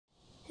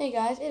Hey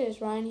guys, it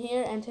is Ryan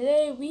here, and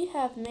today we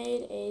have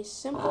made a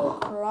simple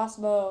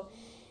crossbow.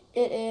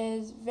 It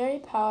is very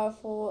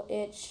powerful.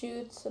 It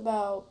shoots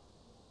about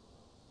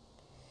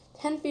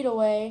 10 feet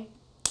away,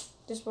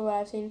 just for what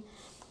I've seen.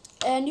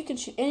 And you can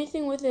shoot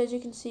anything with it, as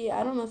you can see.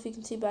 I don't know if you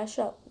can see, but I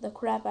shot the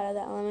crap out of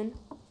that lemon.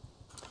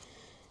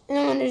 And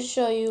I wanted to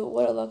show you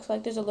what it looks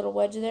like. There's a little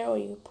wedge there where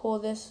you pull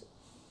this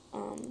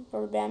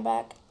rubber band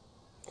back,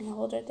 and it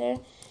holds right there.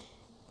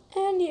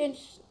 And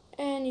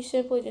you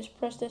simply just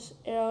press this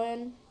arrow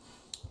in,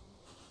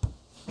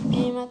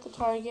 aim at the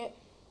target,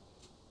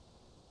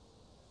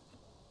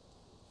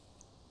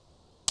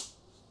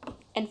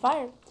 and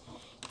fire.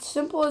 It's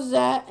simple as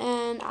that,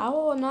 and I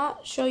will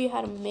not show you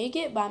how to make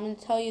it, but I'm going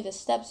to tell you the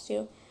steps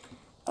too.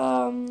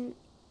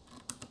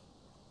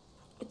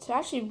 It's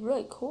actually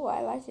really cool.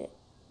 I like it.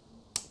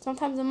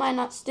 Sometimes it might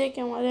not stick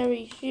in whatever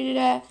you shoot it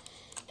at,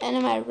 and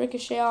it might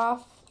ricochet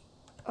off.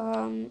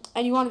 And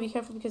you want to be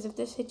careful, because if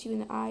this hits you in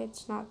the eye, you're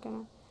not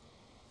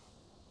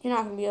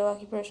gonna be a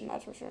lucky person,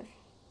 that's for sure.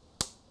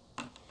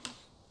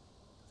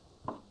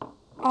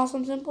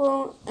 Awesome,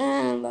 simple,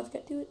 and let's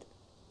get to it.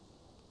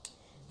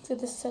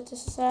 Let's set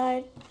this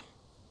aside.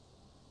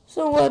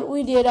 So what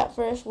we did at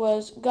first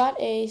was got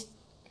a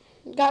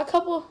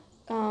couple,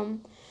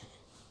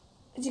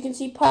 as you can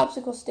see,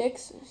 popsicle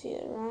sticks. See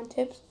the round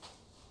tips,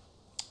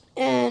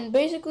 and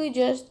basically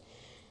just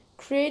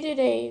created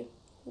a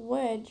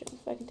wedge.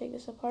 If I can take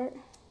this apart,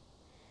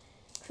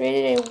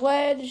 created a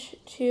wedge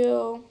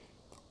to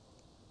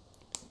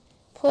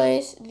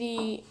place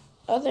the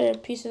other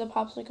piece of the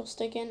popsicle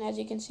stick in. As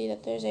you can see,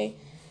 that there's a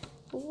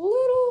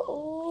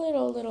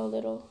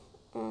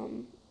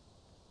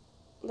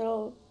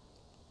little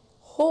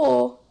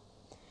hole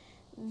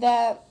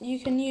that you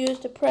can use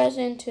to press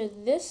into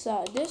this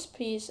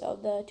piece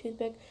of the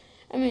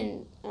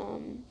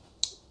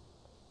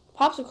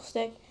popsicle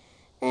stick,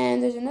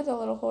 and there's another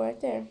little hole right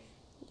there.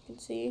 You can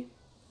see.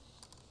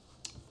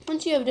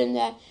 Once you have done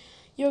that,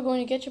 you're going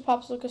to get your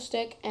popsicle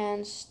stick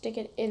and stick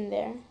it in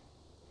there.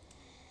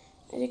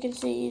 As you can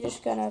see, you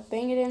just gotta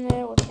bang it in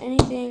there with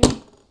anything.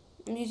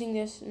 I'm using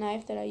this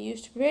knife that I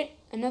used to create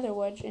another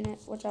wedge in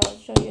it, which I'll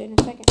show you in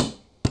a second.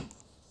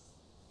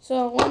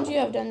 So once you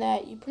have done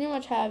that, you pretty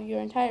much have your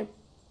entire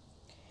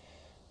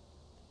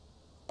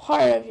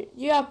part of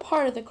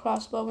the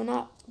crossbow, but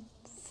not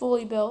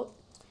fully built.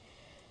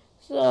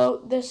 So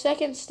the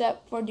second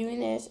step for doing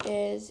this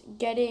is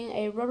getting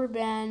a rubber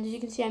band. As you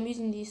can see, I'm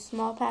using these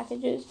small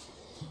packages.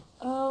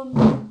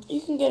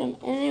 You can get them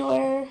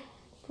anywhere.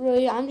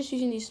 Really, I'm just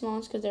using these small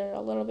ones because they're a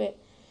little bit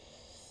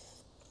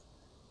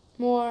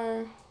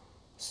more,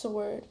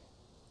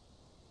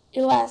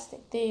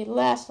 elastic. They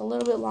last a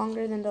little bit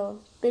longer than the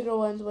bigger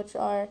ones, which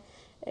are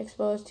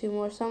exposed to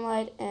more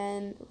sunlight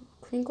and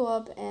crinkle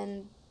up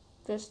and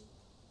just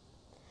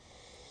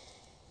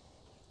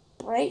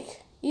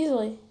break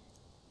easily.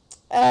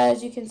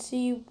 As you can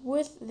see,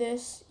 with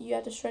this, you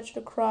have to stretch it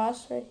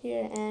across right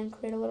here and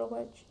create a little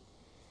wedge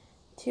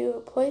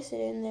to place it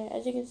in there.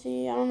 As you can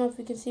see, I don't know if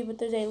you can see, but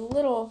there's a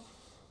little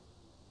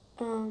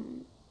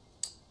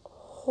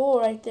hole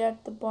right there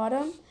at the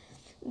bottom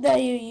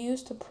that you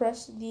use to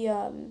press the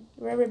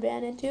rubber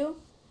band into.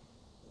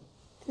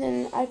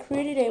 And then I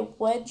created a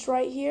wedge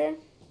right here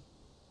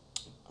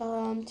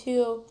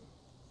to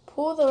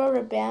pull the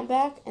rubber band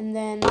back and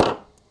then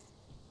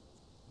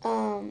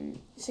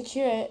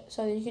secure it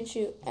so that you can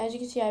shoot. As you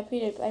can see, I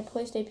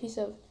placed a piece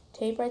of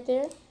tape right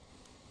there,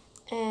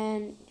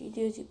 and you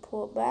do is you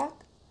pull it back,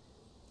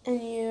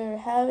 and you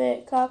have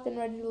it cocked and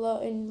ready to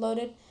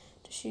loaded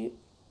to shoot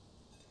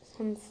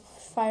and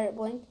fire it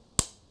blink.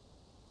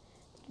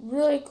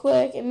 Really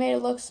quick. It made it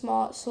look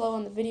slow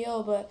on the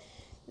video, but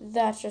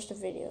that's just a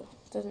video.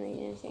 It doesn't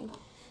mean anything.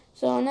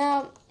 So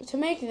now, to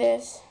make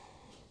this,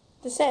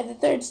 the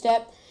third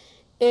step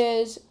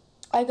is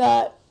I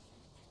got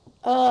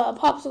a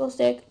popsicle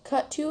stick,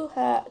 cut two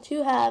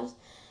halves,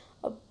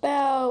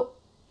 about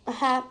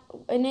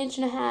an inch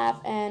and a half,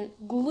 and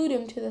glued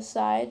them to the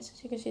sides.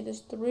 So you can see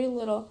there's three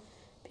little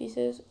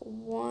pieces,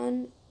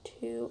 1,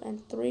 2,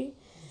 and 3.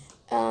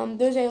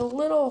 There's a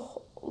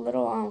little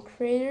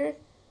crater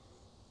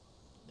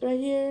right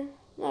here,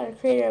 not a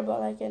crater,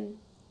 but like a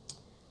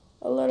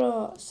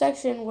little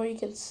section where you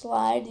can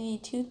slide the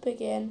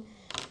toothpick in,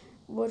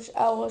 which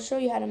I will show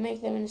you how to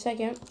make them in a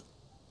second.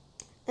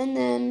 And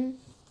then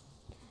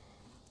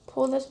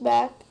pull this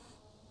back,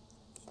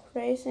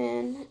 place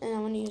in, and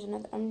I'm gonna use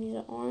an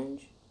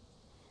orange,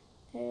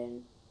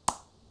 and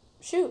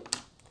shoot.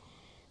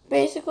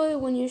 Basically,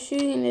 when you're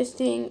shooting this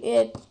thing,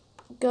 it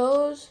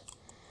goes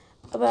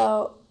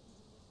about,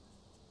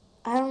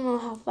 I don't know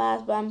how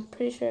fast, but I'm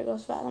pretty sure it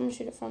goes fast. I'm gonna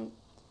shoot it from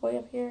way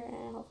up here,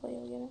 and hopefully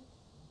you'll get it.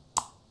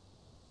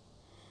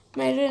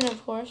 Measure it,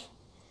 of course.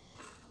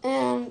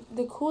 And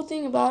the cool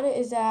thing about it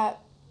is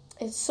that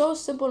it's so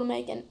simple to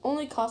make and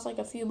only costs like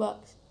a few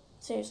bucks.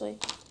 Seriously.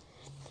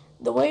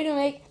 The way to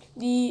make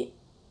the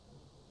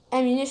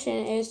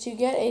ammunition is to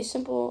get a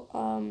simple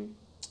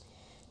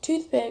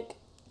toothpick,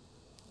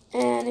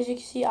 and as you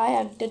can see, I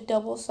have the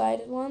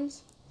double-sided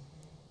ones,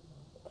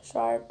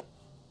 sharp,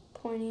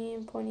 pointy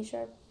and pointy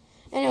sharp.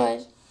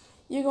 Anyways,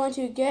 you're going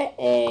to get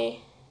a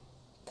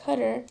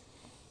cutter.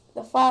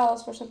 The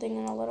files for something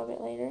in a little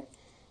bit later.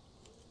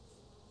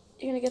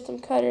 You're going to get some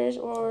cutters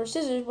or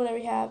scissors, whatever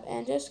you have,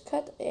 and just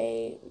cut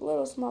a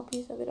little small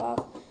piece of it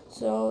off.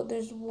 So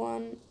there's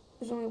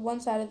only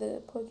one side of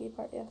the pokey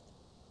part left.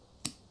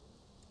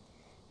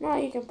 Now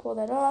you can pull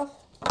that off,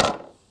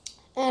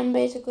 and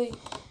basically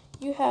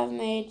you have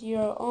made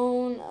your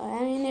own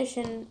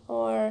ammunition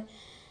or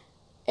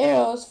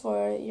arrows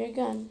for your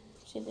gun.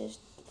 See, there's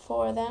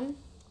 4 of them,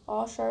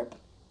 all sharp.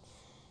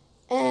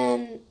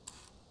 And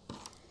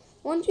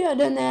once you have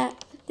done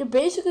that, you're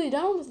basically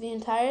done with the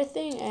entire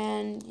thing,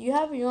 and you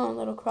have your own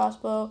little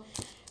crossbow.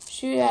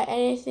 Shoot at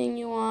anything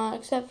you want,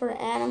 except for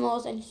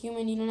animals and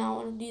human. You do not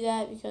want to do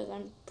that because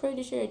I'm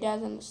pretty sure your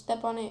dad's going to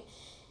step on it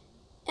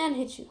and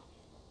hit you.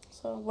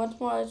 So once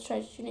more, let's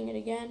try shooting it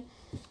again.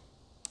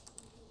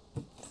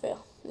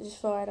 Fail. It just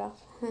fell right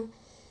off.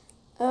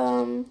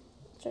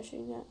 Try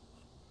shooting that.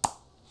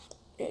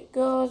 It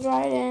goes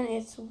right in.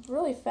 It's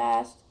really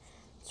fast.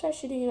 Let's try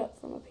shooting it up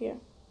from up here.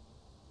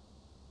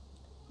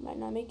 Might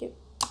not make it.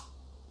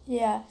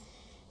 Yeah.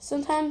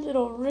 Sometimes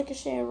it'll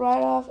ricochet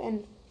right off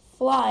and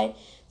fly.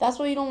 That's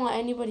why you don't want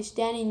anybody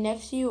standing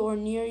next to you or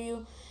near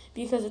you,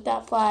 because if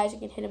that flies, it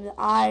can hit them in the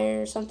eye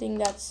or something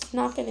that's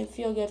not going to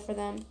feel good for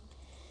them.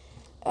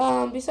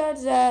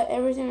 Besides that,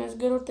 everything is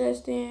good with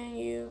this thing.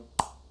 You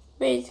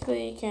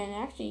basically can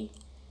actually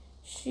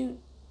shoot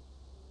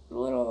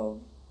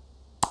little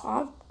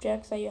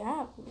objects that you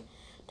have,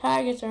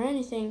 targets or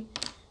anything.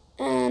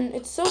 And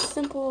it's so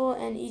simple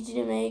and easy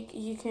to make.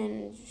 You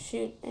can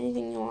shoot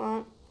anything you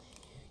want.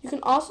 You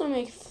can also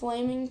make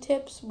flaming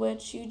tips,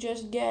 which you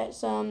just get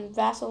some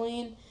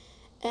Vaseline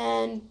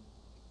and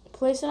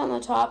place it on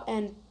the top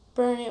and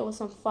burn it with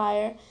some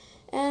fire.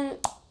 And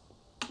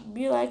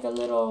be like a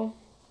little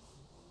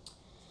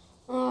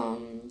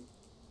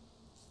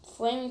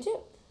flaming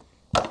tip.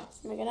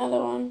 Make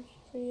another one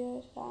for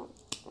you guys. I'm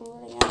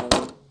running out of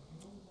them.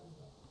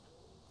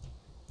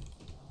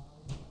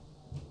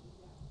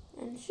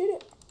 And shoot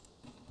it.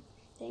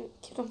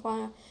 Keep them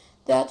flying.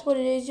 That's what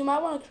it is. You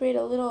might want to create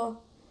a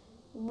little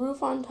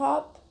roof on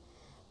top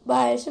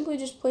by simply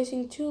just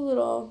placing 2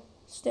 little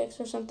sticks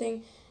or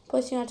something,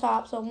 placing on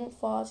top so it won't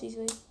fall as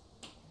easily.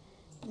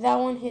 That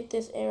one hit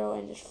this arrow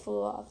and just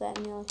flew off.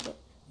 That nail hit.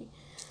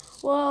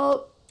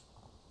 Well,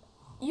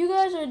 you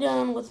guys are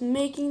done with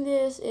making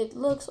this. It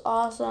looks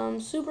awesome,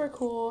 super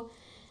cool,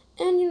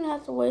 and you don't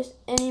have to waste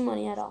any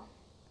money at all.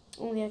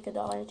 Only like $1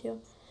 or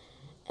 2.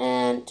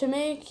 And to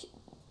make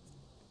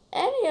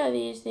any of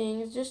these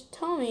things, just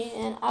tell me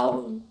and I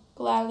will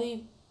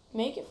gladly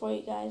make it for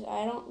you guys.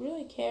 I don't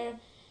really care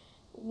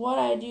what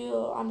I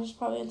do. I'm just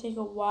probably going to take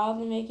a while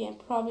to make it and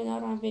probably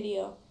not on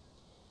video.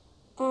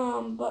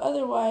 But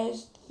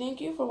otherwise,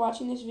 thank you for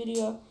watching this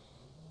video.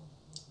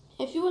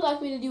 If you would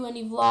like me to do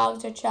any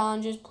vlogs or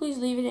challenges, please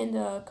leave it in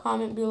the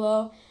comment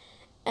below.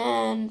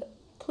 And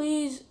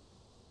please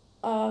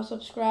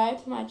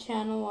subscribe to my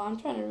channel. I'm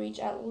trying to reach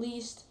at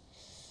least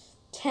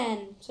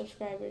 10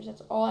 subscribers.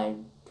 That's all I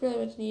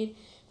pretty much need.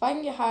 If I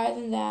can get higher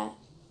than that,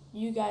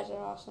 you guys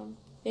are awesome.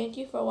 Thank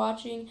you for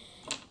watching.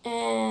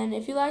 And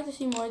if you'd like to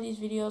see more of these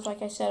videos,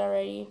 like I said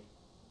already,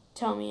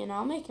 tell me and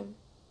I'll make them.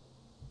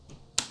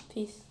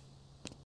 Peace.